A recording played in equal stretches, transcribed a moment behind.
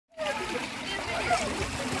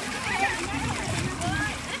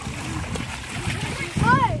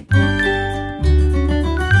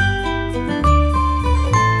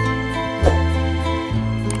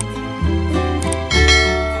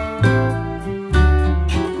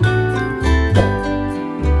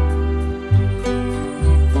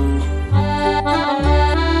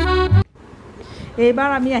এইবাৰ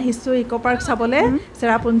আমি আহিছোঁ ইকো পাৰ্ক চাবলৈ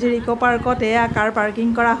চেৰাপুঞ্জীৰ ইকো পাৰ্কত এয়া কাৰ পাৰ্কিং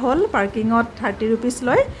কৰা হ'ল পাৰ্কিঙত 30 ৰুপিজ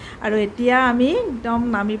লয় আৰু এতিয়া আমি একদম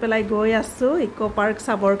নামি পেলাই গৈ আছোঁ ইকো পাৰ্ক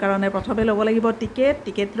চাবৰ কাৰণে প্ৰথমে ল'ব লাগিব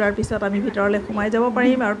টিকেট লোৱাৰ পিছত আমি ভিতৰলৈ সোমাই যাব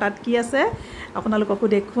পাৰিম আৰু তাত কি আছে আপোনালোককো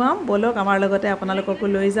দেখুৱাম বলক আমাৰ লগতে আপোনালোককো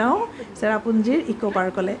লৈ যাওঁ চেৰাপুঞ্জীৰ ইকো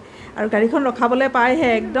পাৰ্কলৈ আৰু গাড়ীখন ৰখাবলৈ পাইহে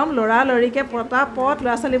একদম লৰালৰিকে পটাপট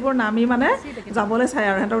ল'ৰা ছোৱালীবোৰ নামি মানে যাবলৈ চাই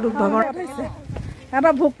আৰু সিহঁতৰ দুখ ভাগৰ হৈছে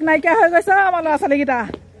এটা ভোক নাইকিয়া হৈ গৈছে আমাৰ ল'ৰা ছোৱালীকেইটা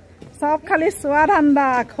সব খালি চোৱা ধান্দা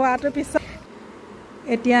খোৱাটো পিছত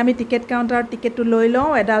এতিয়া আমি টিকেট কাউণ্টাৰত টিকেটটো লৈ লওঁ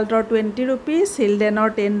এডাল্টৰ 20 ৰুপিজ চিলড্ৰেনৰ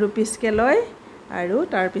 10 ৰুপিজকৈ লয় আৰু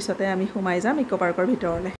তাৰপিছতে আমি সোমাই যাম ইকো পাৰ্কৰ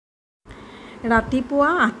ভিতৰলৈ ৰাতিপুৱা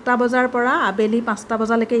 8টা বজাৰ পৰা আবেলি 5টা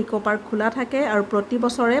বজালৈকে ইকো পাৰ্ক খোলা থাকে আৰু প্ৰতি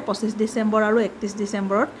বছৰে 25 ডিচেম্বৰ আৰু 31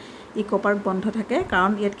 ডিচেম্বৰত ইকো পাৰ্ক বন্ধ থাকে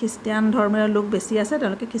কাৰণ ইয়াত খ্ৰীষ্টিয়ান ধৰ্মীয় লোক বেছি আছে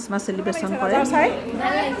তেওঁলোকে খ্ৰীষ্টমাছ চেলিব্ৰেশ্যন কৰে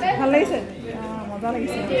ভাল লাগিছে মজা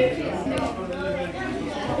লাগিছে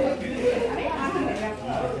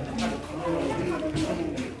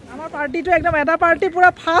আমাৰ পাৰ্টিটো একদম এটা পাৰ্টি পুৰা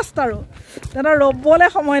ফাষ্ট আৰু তেনে ৰ'বলৈ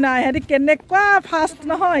সময় নাই সিহঁতি কেনেকুৱা ফাষ্ট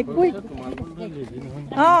নহয় কুইক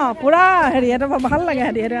পুৰা হেৰি সেইটো ভাল লাগে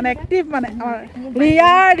সিহঁতি সেইটো মানে এক্টিভ মানে আমাৰ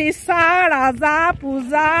ৰিয়া ৰিচা ৰাজা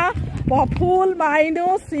পূজা প্ৰফুল মাইনু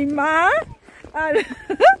সীমা আৰু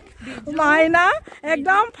মাইনা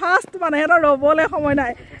একদম ফাষ্ট মানে সিহঁতৰ ৰ'বলৈ সময়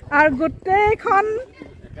নাই আৰু গোটেইখন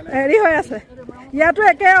হেৰি হৈ আছে ইয়াতো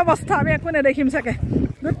একে অৱস্থা আমি একো নেদেখিম চাগে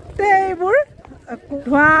গোটেইবোৰ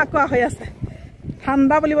ধোঁৱা কোৱা হৈ আছে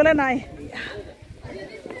ঠাণ্ডা বুলিবলৈ নাই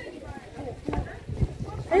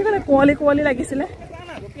এইফালে কুঁৱলী লাগিছিলে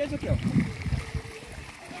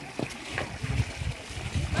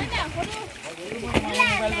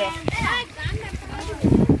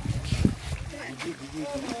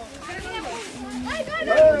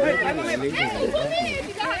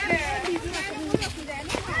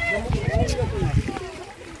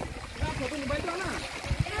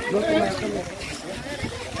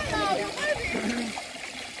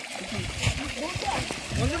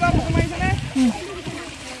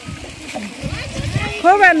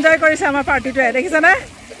খুব এনজয় কৰিছে আমাৰ পাৰ্টিটোৱে দেখিছেনে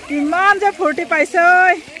কিমান যে ফূৰ্তি পাইছে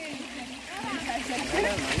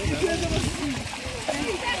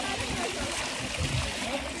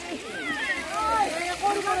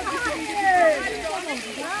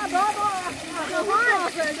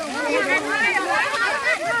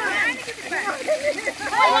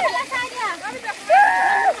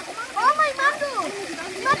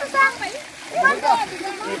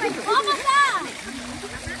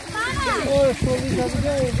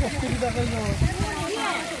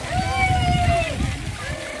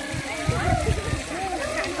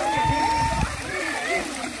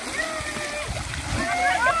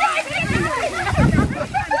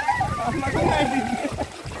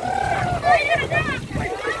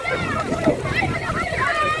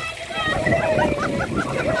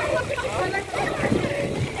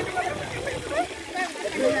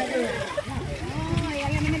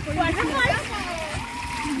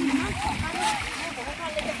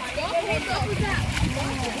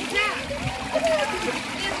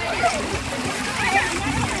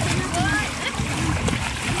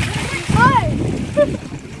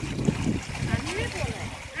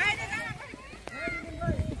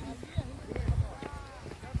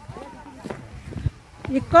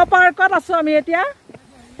ইকো পাৰ্কত আছোঁ আমি এতিয়া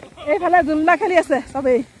এইফালে জুলনা খেলি আছে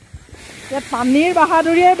চবেই ইয়াত পানীৰ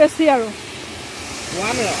বাহাদুৰিয়ে বেছি আৰু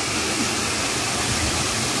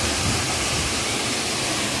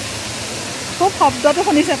খুব শব্দটো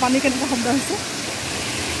শুনিছে পানী কেনেকুৱা শব্দ হৈছে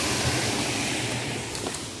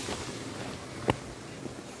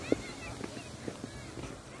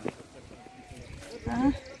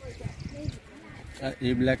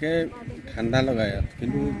এইবিলাকে ঠাণ্ডা লগায়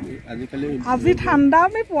কিন্তু আজি ঠাণ্ডা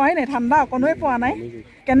আমি পোৱাই নাই ঠাণ্ডা অকণোৱে পোৱা নাই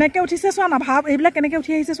কেনেকৈ উঠিছে চোৱা না ভাৱ এইবিলাক কেনেকৈ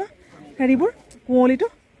উঠি আহিছে চোৱা হেৰিবোৰ কুঁৱলীটো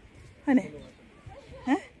হয়নে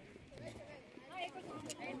হে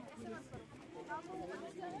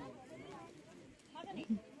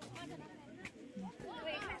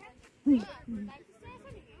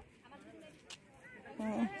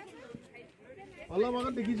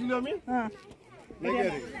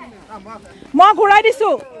মই ঘূৰাই দিছো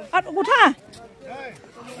উঠা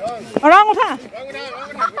ৰং উঠা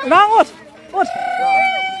ৰং উঠ উঠ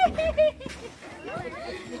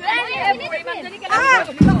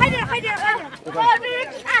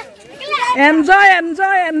এনজয়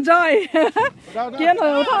এনজয় এনজয় কি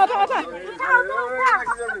নহয় উঠা উঠা উঠা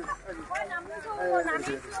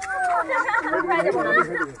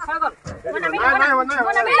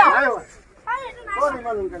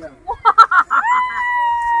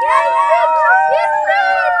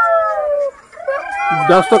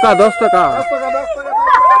 $10 $10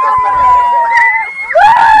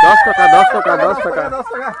 10 টকা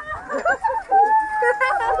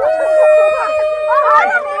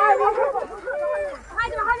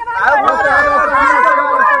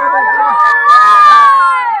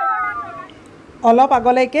অলপ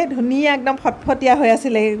আগলৈকে ধুনীয়া একদম ফটফটীয়া হৈ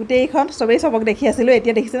আছিলে গোটেইখন চবেই চবক দেখি আছিলোঁ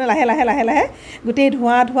এতিয়া দেখিছেনে লাহে লাহে লাহে লাহে গোটেই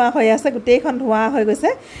ধোঁৱা ধোঁৱা হৈ আছে গোটেইখন ধোঁৱা হৈ গৈছে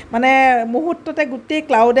মানে মুহূৰ্ততে গোটেই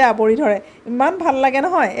ক্লাউডে আৱৰি ধৰে ইমান ভাল লাগে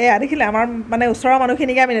নহয় এয়া দেখিলে আমাৰ মানে ওচৰৰ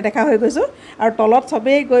মানুহখিনিকে আমি নেদেখা হৈ গৈছোঁ আৰু তলত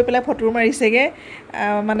চবেই গৈ পেলাই ফটো মাৰিছেগৈ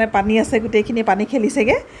মানে পানী আছে গোটেইখিনি পানী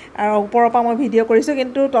খেলিছেগৈ আৰু ওপৰৰ পৰা মই ভিডিঅ' কৰিছোঁ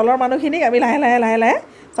কিন্তু তলৰ মানুহখিনিক আমি লাহে লাহে লাহে লাহে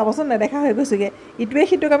চাবচোন নেদেখা হৈ গৈছোঁগৈ ইটোৱে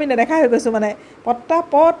সিটোক আমি নেদেখা হৈ গৈছোঁ মানে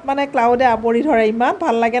পটাপট মানে ক্লাউডে আৱৰি ধৰে ইমান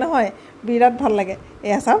ভাল লাগে নহয় বিৰাট ভাল লাগে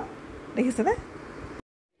এয়া চাওক দেখিছেনে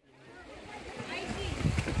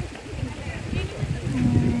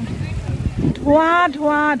ধোঁৱা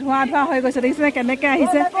ধোঁৱা ধোঁৱা ধোঁৱা হৈ গৈছে দেখিছেনে কেনেকৈ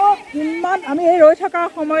আহিছে ইমান আমি এই ৰৈ থকাৰ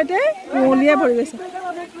সময়তে কুঁৱলীয়ে ভৰি গৈছে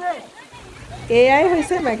এয়াই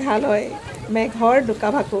হৈছে মেঘালয় মেঘৰ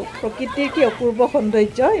দোকাভাকু প্ৰকৃতিৰ কি অপূৰ্ব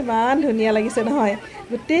সৌন্দৰ্য ইমান ধুনীয়া লাগিছে নহয়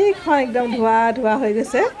গোটেইখন একদম ধোঁৱা ধোঁৱা হৈ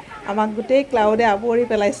গৈছে আমাক গোটেই ক্লাউডে আৱৰি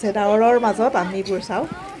পেলাইছে ডাৱৰৰ মাজত আমিবোৰ চাওঁ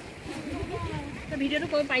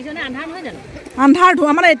আন্ধাৰ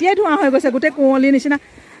ধোঁৱা মানে এতিয়াই ধোঁৱা হৈ গৈছে গোটেই কুঁৱলী নিচিনা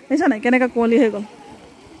দেখিছা নাই কেনেকৈ কুঁৱলী হৈ গ'ল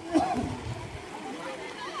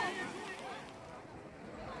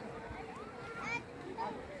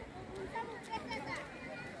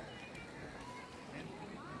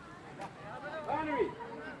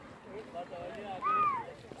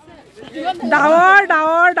ডাৱৰ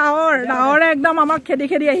ডাৱৰ ডাৱৰ ডাৱৰে একদম আমাক খেদি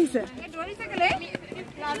খেদি আহিছে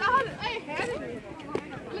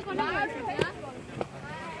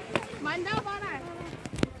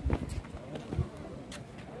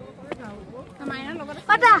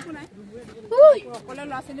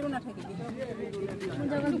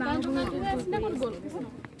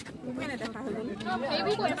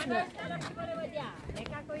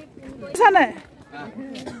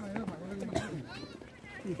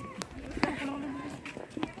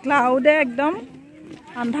ক্লাউডে একদম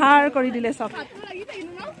আন্ধাৰ কৰি দিলে চব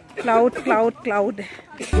ক্লাউড ক্লাউড ক্লাউড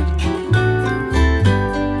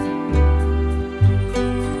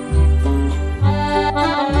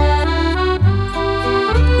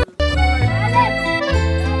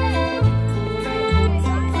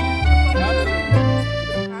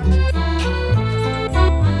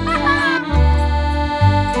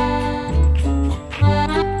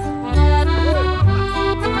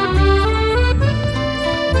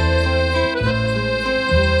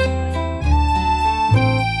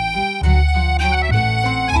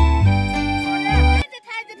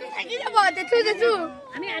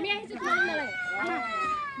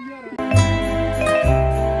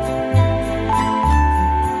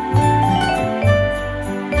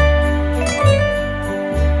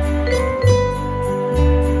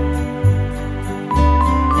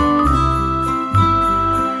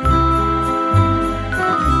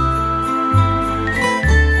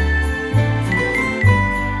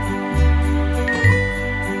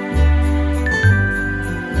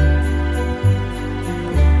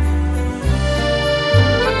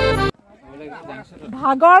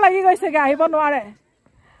ভাগৰ লাগি গৈছেগৈ আহিব নোৱাৰে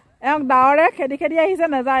এওঁক ডাৱৰে খেদি খেদি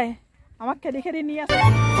আহিছে নাযায় আমাক খেদি খেদি নি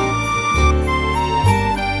আছে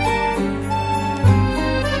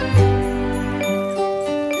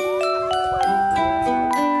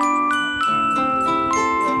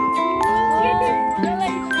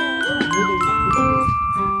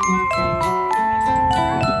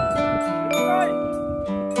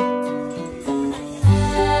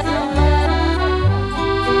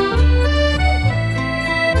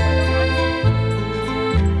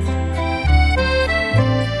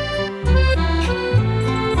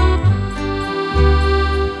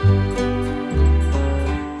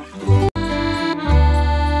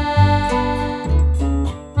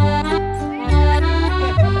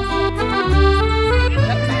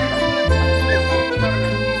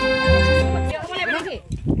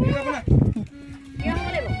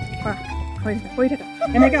কৰি থাকা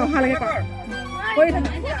এনেকৈ অহালৈকে কৰা কৰি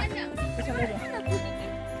থাকা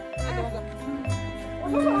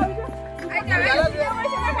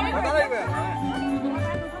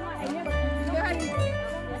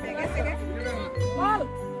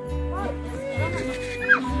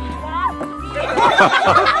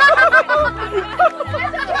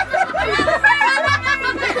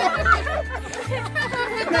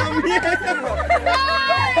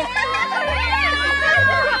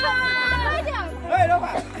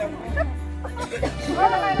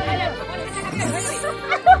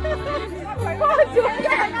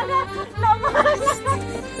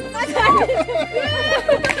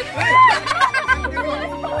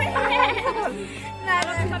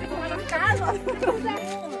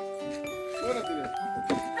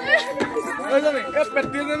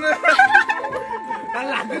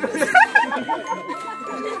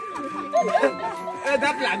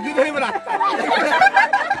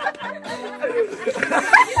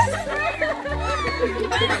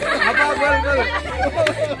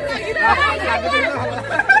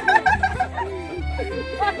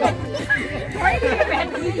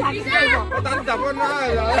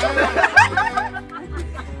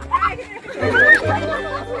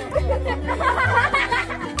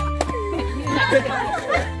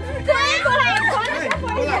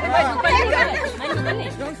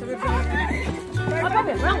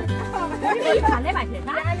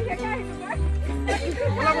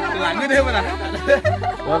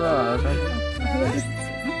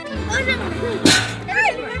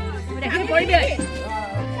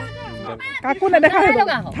কাকো নেদেখা হৈ গ'ল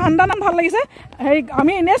ঠাণ্ডা নাম ভাল লাগিছে হেৰি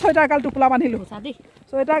আমি এনেই চুৱেটাৰগাল টোপোলা বান্ধিলো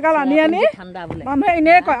চুৱেটাৰগাল আনি মানুহে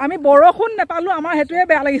এনেই কয় আমি বৰষুণ নাপালোঁ আমাৰ সেইটোৱে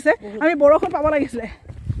বেয়া লাগিছে আমি বৰষুণ পাব লাগিছিলে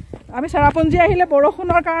আমি চেৰাপুঞ্জী আহিলে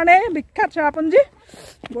বৰষুণৰ কাৰণে বিখ্যাত চেৰাপুঞ্জী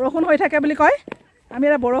বৰষুণ হৈ থাকে বুলি কয় আমি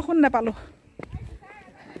এটা বৰষুণ নাপালোঁ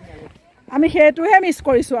আমি সেইটোহে মিছ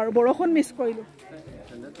কৰিছোঁ আৰু বৰষুণ মিছ কৰিলোঁ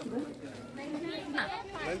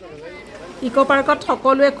ইকো পাৰ্কত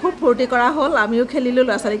সকলোৱে খুব ফূৰ্তি কৰা হ'ল আমিও খেলিলোঁ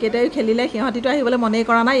ল'ৰা ছোৱালীকেইটাইও খেলিলে সিহঁতিতো আহিবলৈ মনেই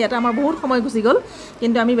কৰা নাই ইয়াতে আমাৰ বহুত সময় গুচি গ'ল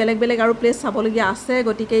কিন্তু আমি বেলেগ বেলেগ আৰু প্লেচ চাবলগীয়া আছে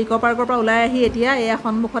গতিকে ইকো পাৰ্কৰ পৰা ওলাই আহি এতিয়া এয়া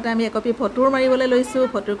সন্মুখতে আমি একপি ফটো মাৰিবলৈ লৈছোঁ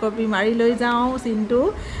ফটো কপি মাৰি লৈ যাওঁ চিনটো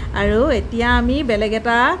আৰু এতিয়া আমি বেলেগ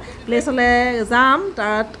এটা প্লেচলৈ যাম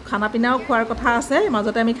তাত খানা পিনাও খোৱাৰ কথা আছে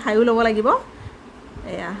মাজতে আমি খায়ো ল'ব লাগিব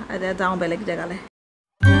এয়া এতিয়া যাওঁ বেলেগ জেগালৈ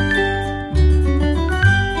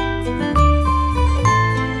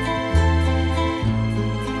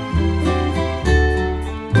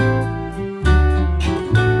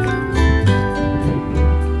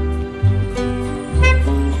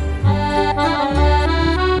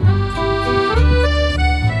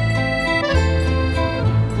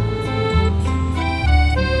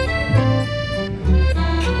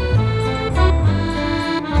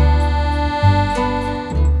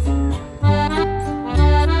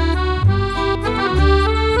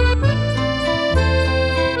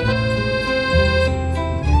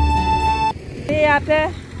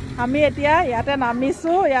আমি এতিয়া ইয়াতে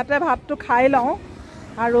নামিছোঁ ইয়াতে ভাতটো খাই লওঁ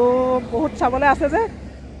আৰু বহুত চাবলৈ আছে যে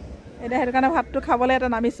এতিয়া সেইটো কাৰণে ভাতটো খাবলৈ ইয়াতে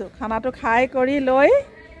নামিছোঁ খানাটো খাই কৰি লৈ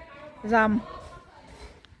যাম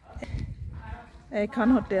এইখন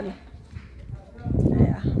হোটেল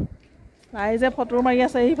এয়া ৰাইজে ফটো মাৰি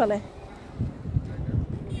আছে এইফালে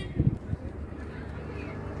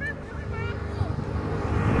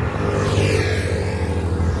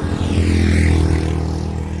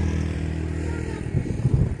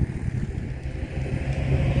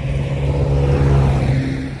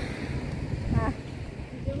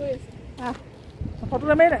ফটো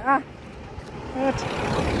মাৰি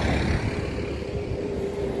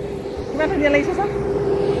কিমান ধুনীয়া লাগিছে চা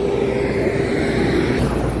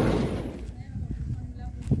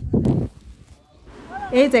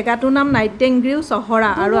এই জেগাটোৰ নাম নাইটেংগ্ৰিউ চহৰা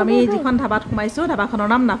আৰু আমি যিখন ধাবাত সোমাইছোঁ ধাবাখনৰ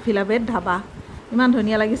নাম নাফিলাবেদ ধাবা ইমান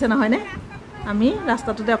ধুনীয়া লাগিছে নহয়নে আমি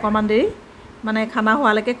ৰাস্তাটোতে অকণমান দেৰি মানে খানা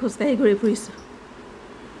হোৱালৈকে খোজকাঢ়ি ঘূৰি ফুৰিছোঁ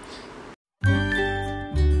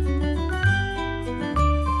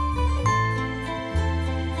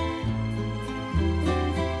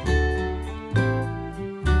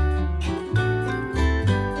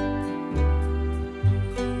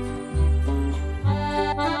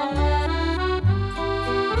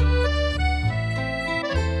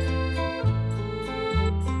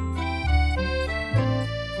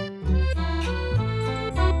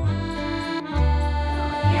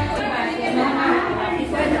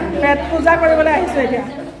পেট পূজা কৰিবলৈ আহিছোঁ এতিয়া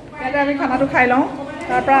ইয়াতে আমি খানাটো খাই লওঁ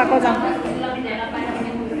তাৰপৰা আকৌ যাম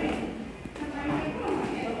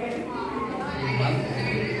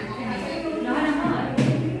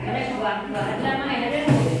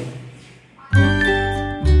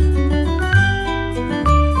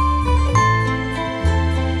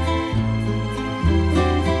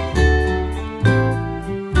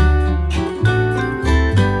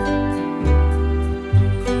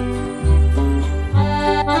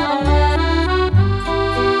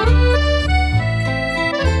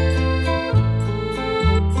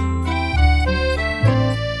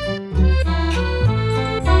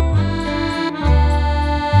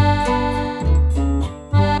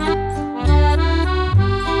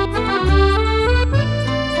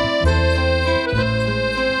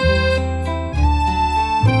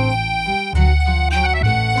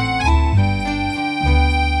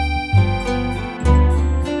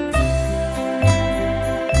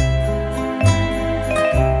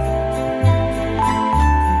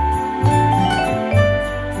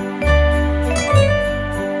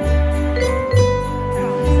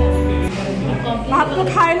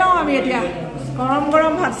এতিয়া গৰম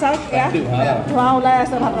গৰম ভাত চাওক এয়া ধোঁৱা ওলাই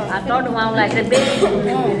আছে ভাতৰ ভাতৰ ধোঁৱা ওলাইছে বে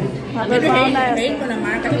ভাতৰ ধোঁৱা ওলাই আছে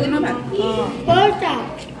মাৰ কাটি ন ভাত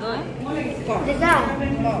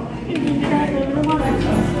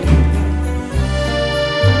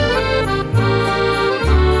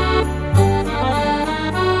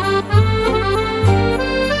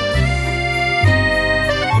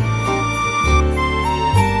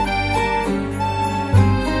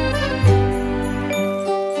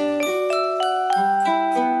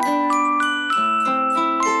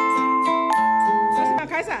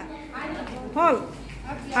হল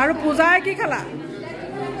আৰু পূজাই কি খালা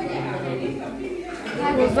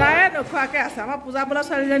পূজাই নোখোৱাকৈ আছে আমাৰ পূজা বোলা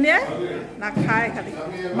ছোৱালীজনীয়ে নাখায় খালি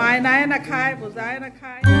মাইনাই নাখায় পূজাই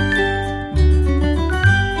নাখায়